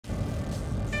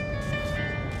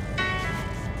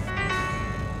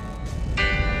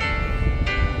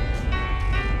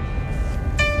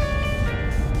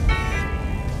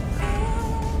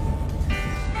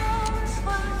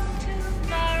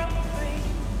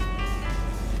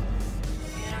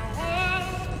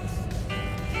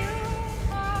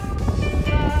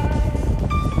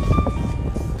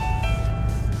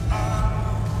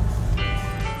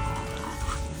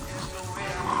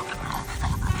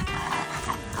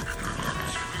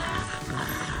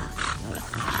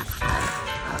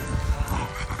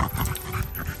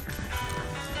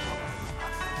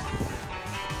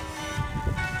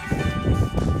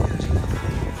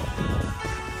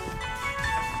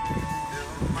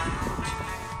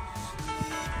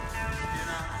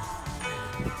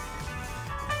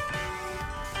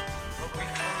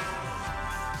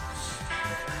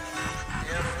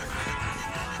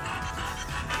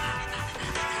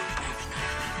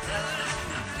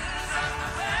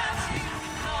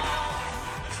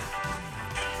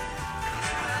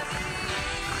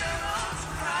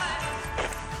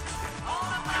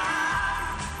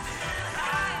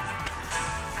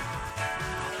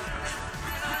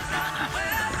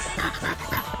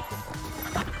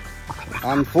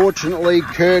Unfortunately,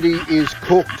 Curtie is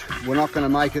cooked. We're not going to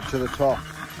make it to the top.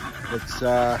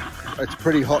 It's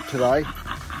pretty hot today.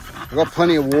 I've got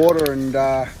plenty of water and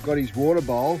got his water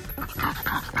bowl.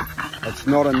 It's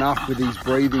not enough with his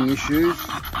breathing issues.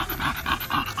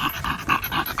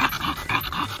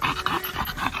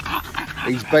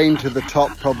 He's been to the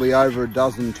top probably over a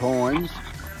dozen times.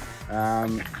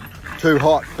 Too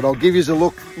hot, but I'll give you a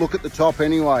look at the top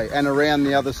anyway, and around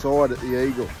the other side at the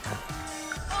eagle.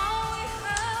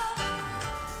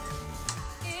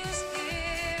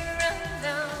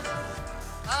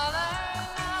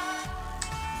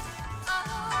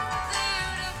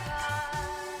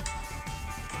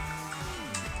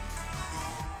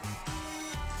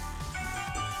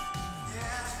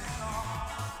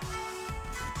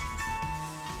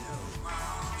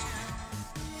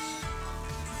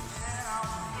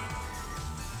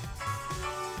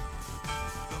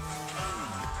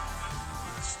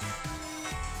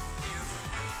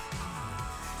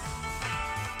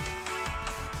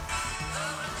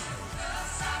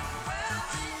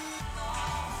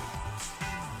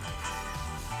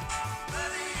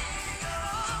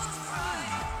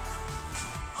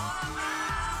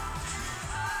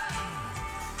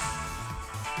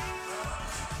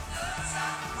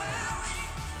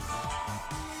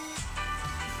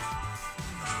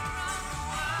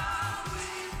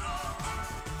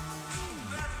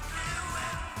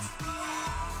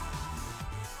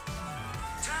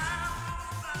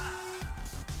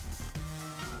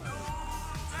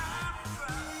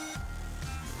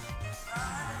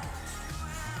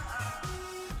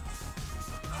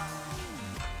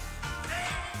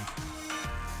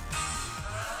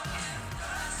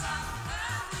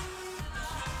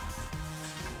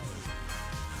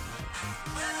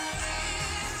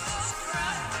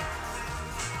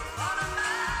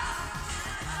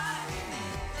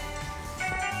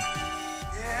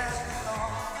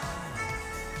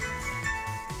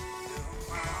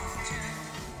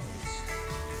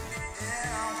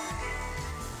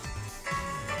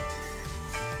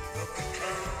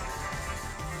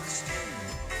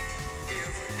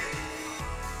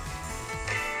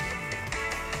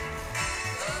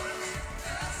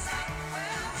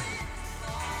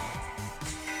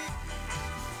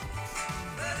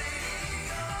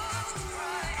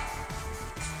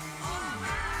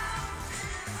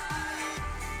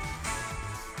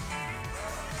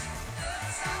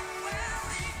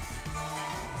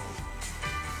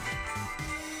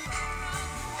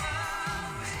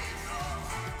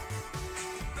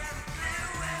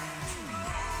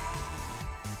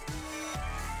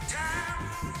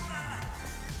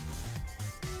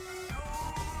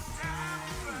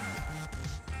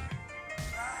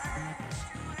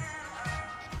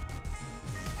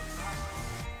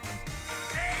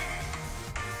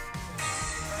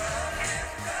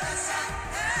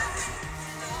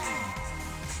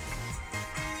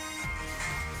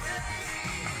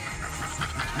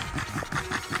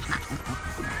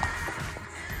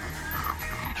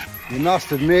 You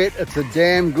must admit, it's a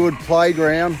damn good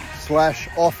playground slash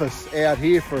office out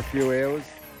here for a few hours.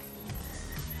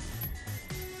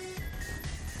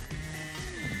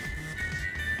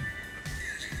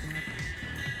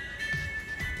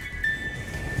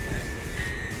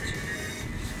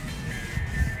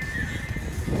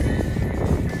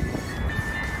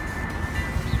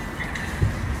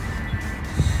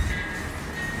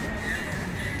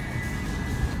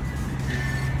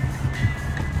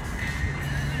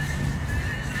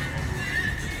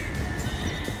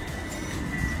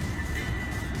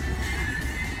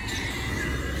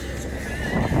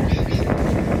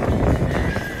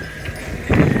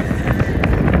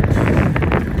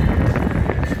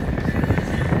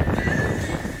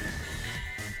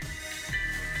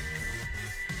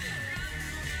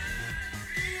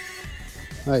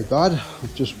 Hey bud,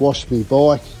 I've just washed my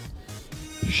bike,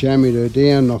 chamoised her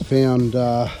down. I found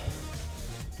a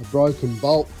broken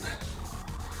bolt.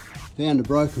 Found a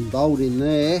broken bolt in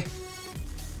there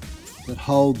that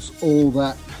holds all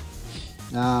that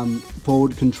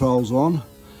forward controls on,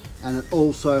 and it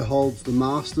also holds the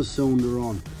master cylinder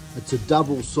on. It's a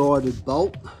double-sided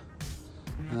bolt.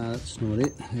 That's not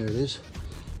it, there it is.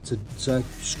 So it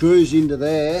screws into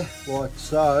there like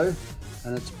so,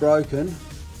 and it's broken.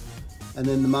 And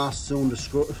then the master cylinder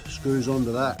screws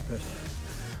onto that. But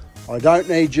I don't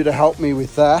need you to help me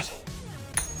with that.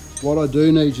 What I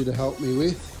do need you to help me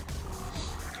with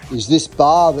is this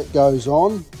bar that goes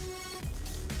on.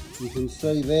 You can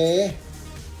see there,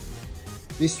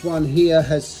 this one here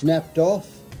has snapped off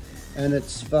and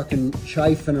it's fucking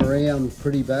chafing around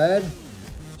pretty bad.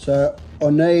 So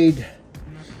I need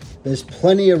There's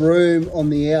plenty of room on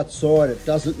the outside. It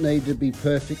doesn't need to be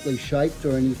perfectly shaped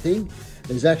or anything.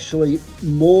 There's actually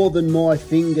more than my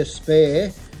finger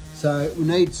spare. So we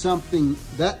need something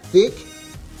that thick,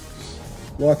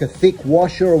 like a thick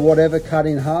washer or whatever, cut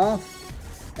in half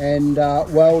and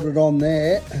welded on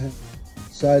there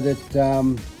so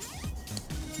that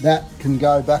that can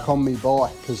go back on my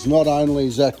bike. Because not only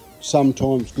is that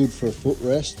sometimes good for a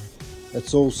footrest,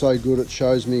 it's also good, it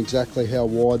shows me exactly how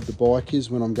wide the bike is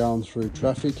when I'm going through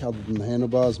traffic, other than the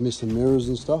handlebars, missing mirrors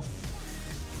and stuff.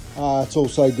 It's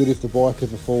also good if the bike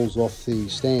ever falls off the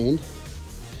stand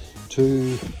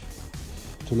to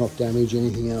not damage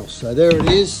anything else. So there it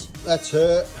is, that's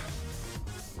her.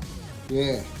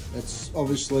 Yeah, it's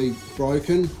obviously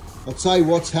broken. I'd say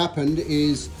what's happened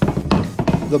is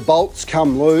the bolts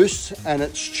come loose and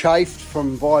it's chafed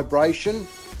from vibration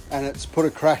and it's put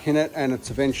a crack in it and it's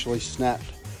eventually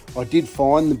snapped. I did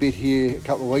find the bit here a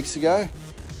couple of weeks ago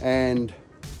and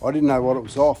I didn't know what it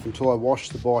was off until I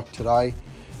washed the bike today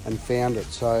and found it.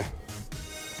 So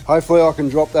hopefully I can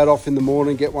drop that off in the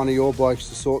morning, get one of your blokes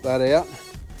to sort that out.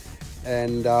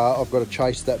 And I've got to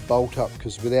chase that bolt up,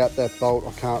 because without that bolt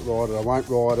I can't ride it. I won't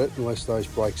ride it unless those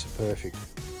brakes are perfect.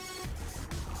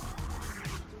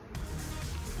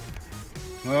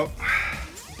 Well,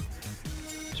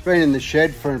 it's been in the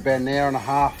shed for about an hour and a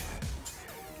half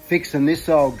fixing this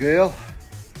old girl.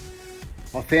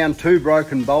 I found 2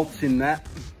 broken bolts in that,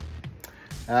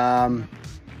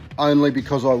 only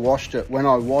because I washed it. When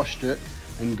I washed it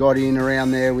and got in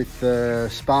around there with the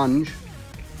sponge,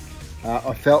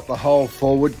 I felt the whole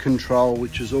forward control,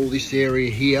 which is all this area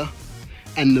here,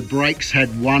 and the brakes had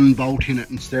 1 bolt in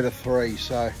it instead of 3.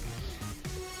 So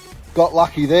got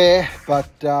lucky there,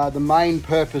 but the main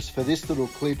purpose for this little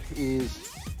clip is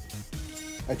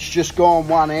it's just gone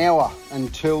 1 hour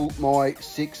until my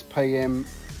 6 PM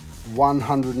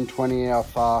 120 hour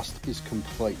fast is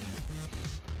complete.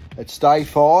 It's day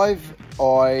 5.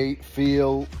 I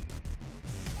feel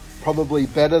probably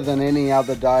better than any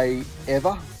other day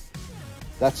ever.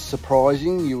 That's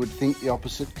surprising. You would think the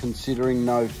opposite, considering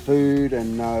no food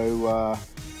and no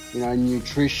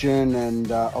nutrition,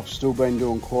 and I've still been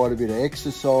doing quite a bit of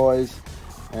exercise,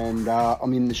 and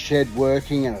I'm in the shed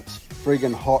working and it's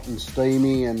friggin' hot and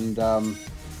steamy, and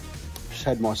just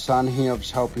had my son here. I've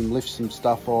just helped him lift some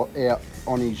stuff out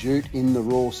on his ute in the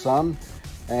raw sun,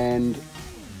 and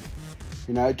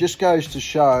you know, it just goes to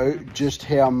show just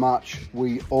how much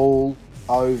we all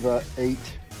overeat.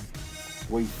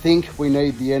 We think we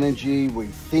need the energy, we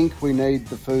think we need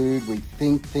the food, we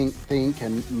think,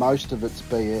 and most of it's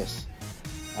BS.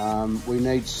 We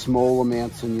need small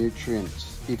amounts of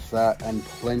nutrients, if that, and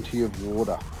plenty of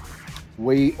water.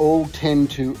 We all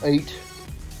tend to eat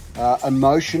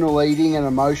emotional eating and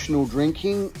emotional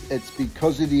drinking. It's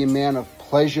because of the amount of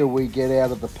pleasure we get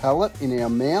out of the palate in our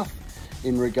mouth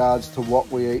in regards to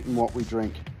what we eat and what we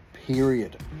drink,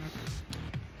 period.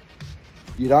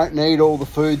 You don't need all the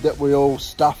food that we all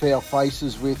stuff our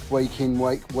faces with week in,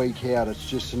 week out. It's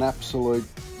just an absolute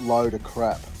load of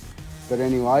crap. But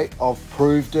anyway, I've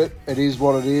proved it. It is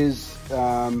what it is.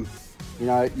 You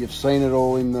know, you've seen it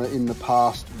all in the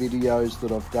past videos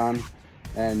that I've done,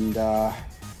 and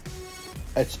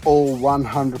it's all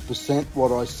 100%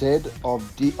 what I said.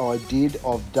 I've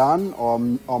done.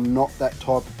 I'm not that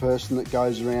type of person that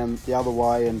goes around the other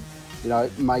way and, you know,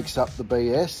 makes up the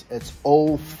BS. It's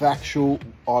all factual.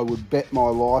 I would bet my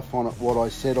life on it. What I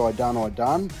said I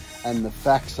done, and the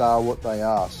facts are what they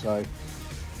are. So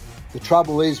the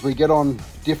trouble is, we get on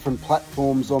different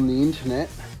platforms on the internet,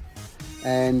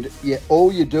 and yeah,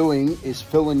 all you're doing is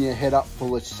filling your head up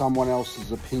full of someone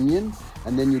else's opinion,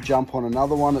 and then you jump on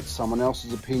another one, it's someone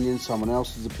else's opinion,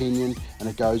 and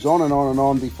it goes on and on and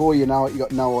on. Before you know it, you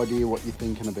got no idea what you're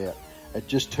thinking about. It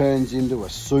just turns into a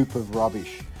soup of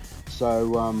rubbish.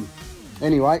 So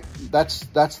anyway, that's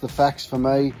the facts for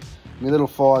me. My little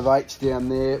 5/8's down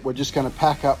there. We're just going to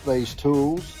pack up these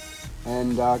tools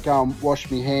and go and wash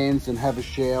my hands and have a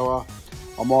shower.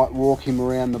 I might walk him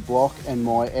around the block, and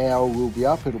my hour will be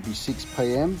up. It'll be 6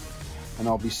 PM, and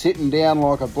I'll be sitting down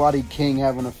like a bloody king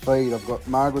having a feed.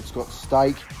 Margaret's got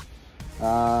steak,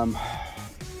 a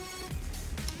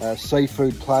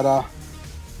seafood platter,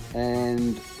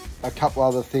 and a couple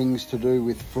other things to do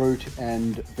with fruit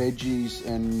and veggies,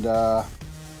 and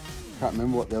can't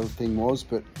remember what the other thing was,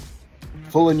 but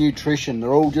full of nutrition.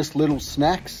 They're all just little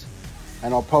snacks,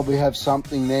 and I'll probably have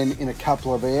something then in a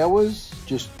couple of hours,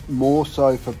 just more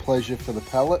so for pleasure for the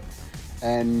palate.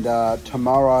 And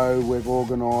tomorrow we've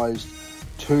organised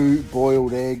 2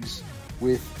 boiled eggs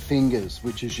with fingers,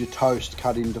 which is your toast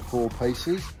cut into 4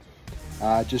 pieces,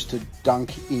 just to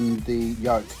dunk in the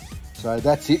yolk. So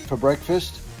that's it for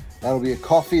breakfast. That'll be a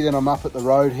coffee. Then I'm up at the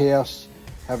Roadhouse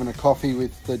having a coffee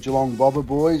with the Geelong Bobber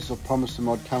boys. I promised them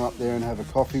I'd come up there and have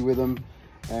a coffee with them.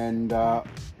 And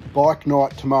bike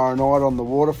night tomorrow night on the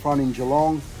waterfront in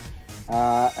Geelong.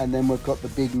 And then we've got the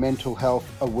big mental health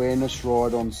awareness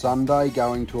ride on Sunday,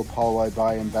 going to Apollo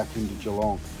Bay and back into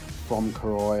Geelong from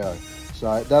Corio.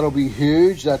 So that'll be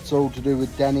huge. That's all to do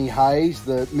with Danny Hayes,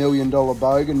 the $1 Million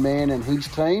Bogan man, and his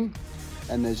team.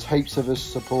 And there's heaps of us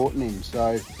supporting him.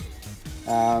 So,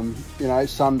 you know,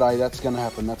 Sunday that's going to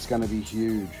happen. That's going to be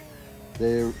huge.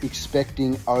 They're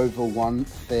expecting over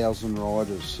 1,000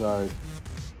 riders. So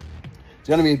it's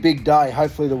going to be a big day.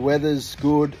 Hopefully the weather's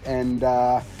good, and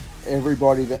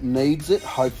everybody that needs it,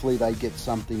 hopefully they get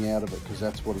something out of it, because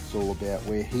that's what it's all about.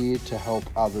 We're here to help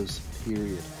others,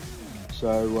 period.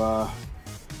 So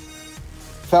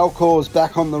Falcor's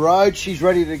back on the road. She's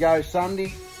ready to go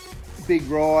Sunday. Big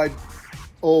ride,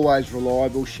 always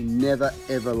reliable. She never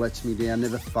ever lets me down,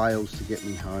 never fails to get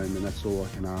me home, and that's all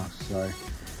I can ask. So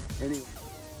anyway.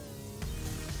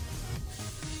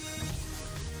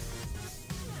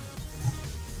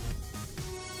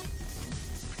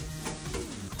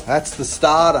 That's the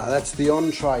starter, that's the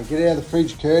entree. Get out of the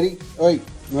fridge, Curtie. Oi,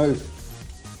 move.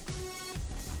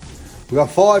 We've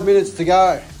got 5 minutes to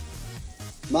go.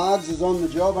 Margs is on the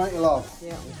job, ain't you, love?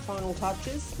 Yeah, with final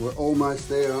touches. We're almost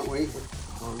there, aren't we?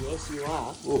 Oh, yes, you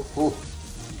are. Ooh, ooh.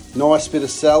 Nice bit of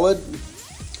salad.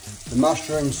 The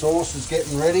mushroom sauce is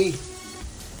getting ready.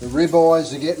 The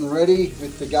ribeyes are getting ready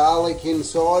with the garlic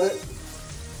inside it.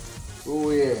 Oh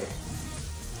yeah.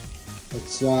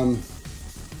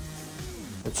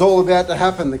 It's all about to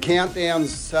happen. The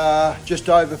countdown's just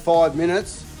over 5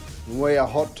 minutes and we are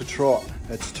hot to trot.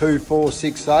 It's 2, 4,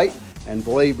 6, 8, and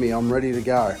believe me, I'm ready to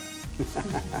go.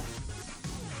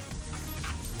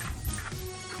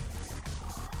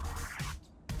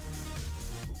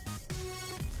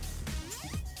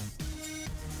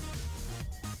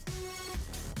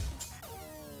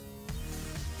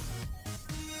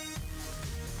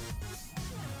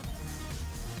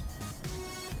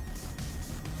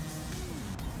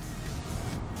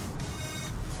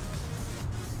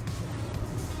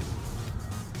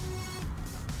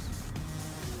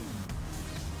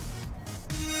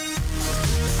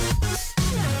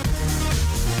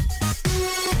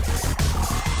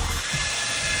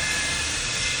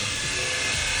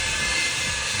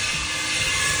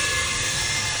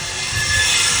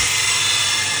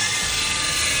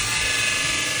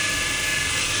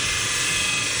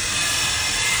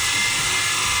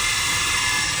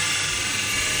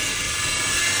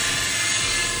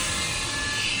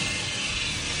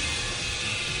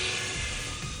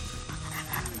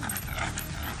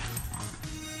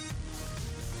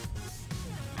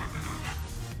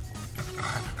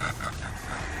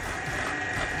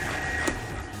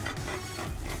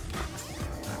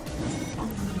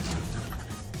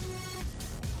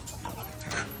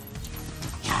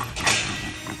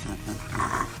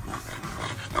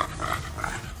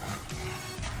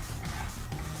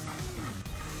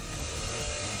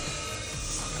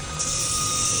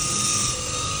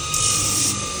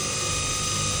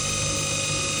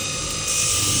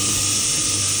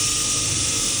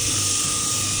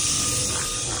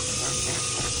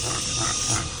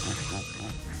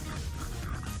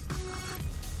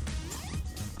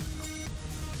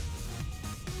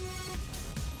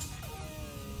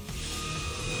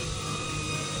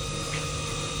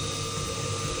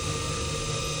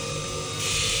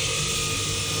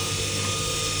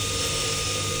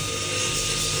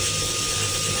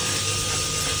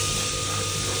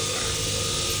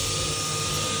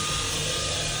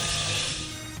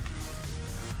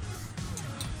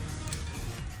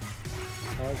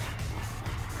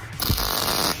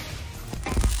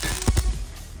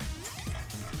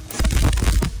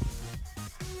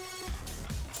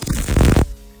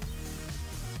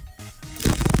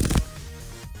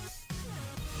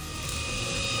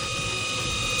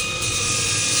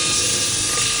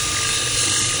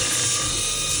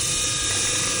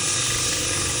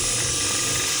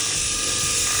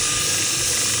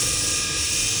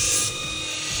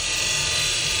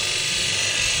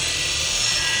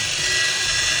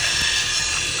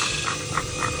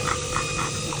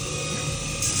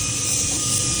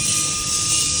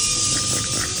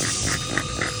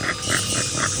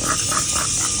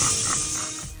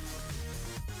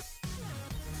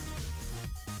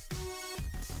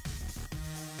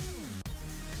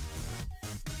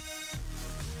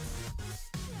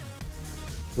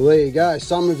 Well, there you go.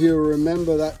 Some of you will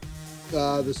remember that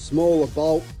the smaller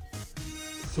bolt,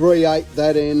 3/8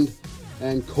 that end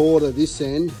and 1/4 this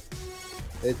end.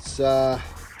 It's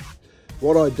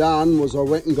what I done was I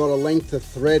went and got a length of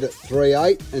thread at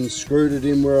 3/8 and screwed it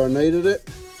in where I needed it.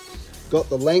 Got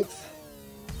the length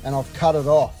and I've cut it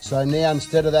off. So now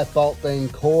instead of that bolt being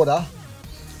 1/4,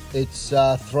 it's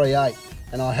 3/8.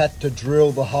 And I had to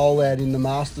drill the hole out in the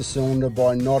master cylinder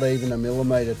by not even a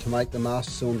millimetre to make the master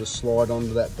cylinder slide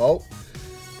onto that bolt.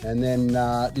 And then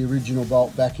the original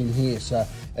bolt back in here. So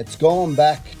it's gone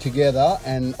back together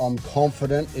and I'm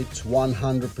confident it's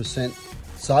 100%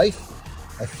 safe.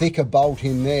 A thicker bolt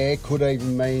in there could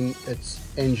even mean it's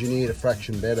engineered a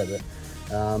fraction better, but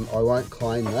I won't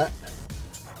claim that.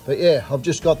 But yeah, I've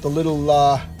just got the little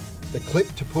the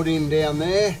clip to put in down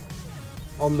there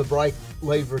on the brake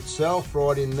lever itself,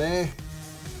 right in there,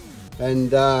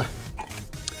 and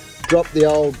drop the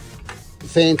old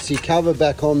fancy cover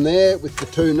back on there with the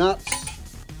 2 nuts,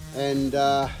 and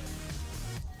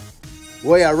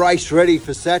we are race ready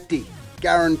for Saturday,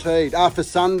 guaranteed. For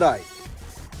Sunday,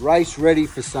 race ready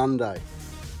for Sunday.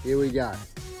 Here we go.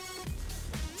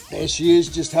 There she is,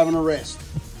 just having a rest.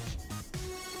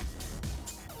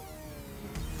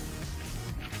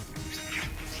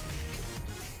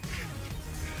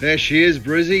 There she is,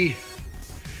 Brizzy.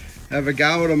 Have a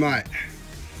go at her, mate.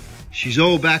 She's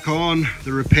all back on.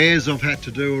 The repairs I've had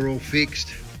to do are all fixed.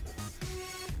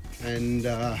 And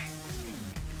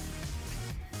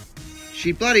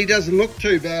she bloody doesn't look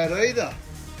too bad either.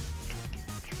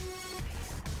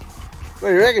 What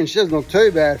do you reckon? She doesn't look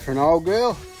too bad for an old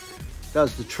girl.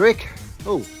 Does the trick.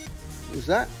 Oh, what was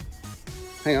that?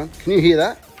 Hang on, can you hear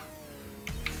that?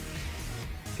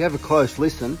 If you have a close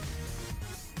listen,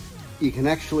 you can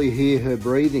actually hear her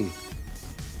breathing.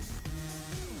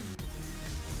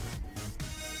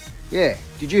 Yeah,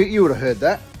 you would have heard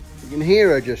that. You can hear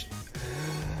her just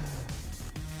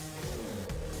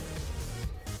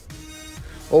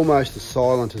almost as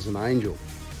silent as an angel.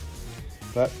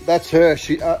 But that's her.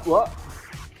 She what?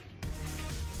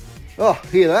 Oh,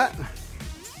 hear that?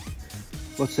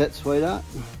 What's that, sweetheart?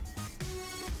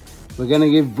 We're gonna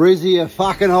give Brizzy a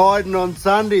fucking hiding on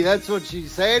Sunday. That's what she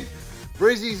said.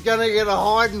 Brizzy's gonna get a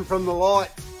hiding from the light.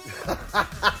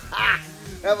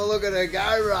 Have a look at her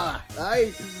go, brother.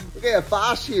 Hey, look how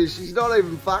fast she is. She's not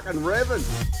even fucking revving.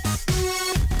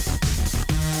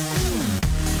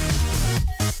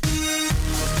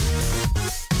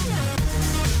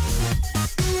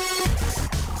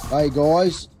 Hey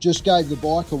guys, just gave the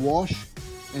bike a wash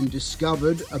and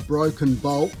discovered a broken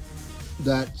bolt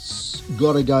that's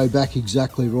got to go back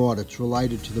exactly right. It's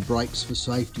related to the brakes for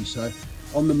safety. So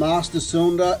on the master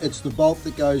cylinder, it's the bolt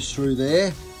that goes through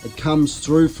there. It comes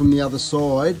through from the other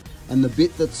side, and the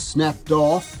bit that's snapped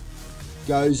off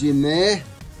goes in there.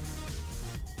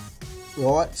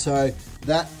 Right, so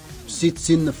that sits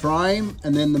in the frame,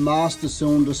 and then the master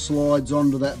cylinder slides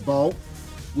onto that bolt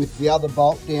with the other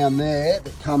bolt down there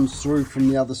that comes through from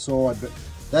the other side. But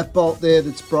that bolt there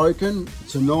that's broken,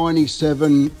 it's a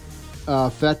 97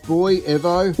 Fat Boy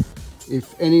Evo.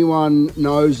 If anyone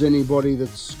knows anybody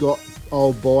that's got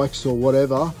old bikes or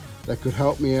whatever that could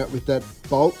help me out with that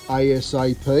bolt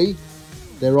ASAP.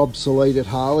 They're obsolete at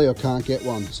Harley. I can't get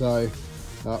one. So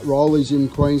Rollies in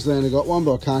Queensland have got one,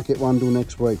 but I can't get one till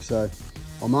next week. So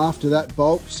I'm after that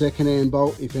bolt, second-hand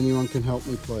bolt, if anyone can help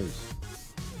me, please.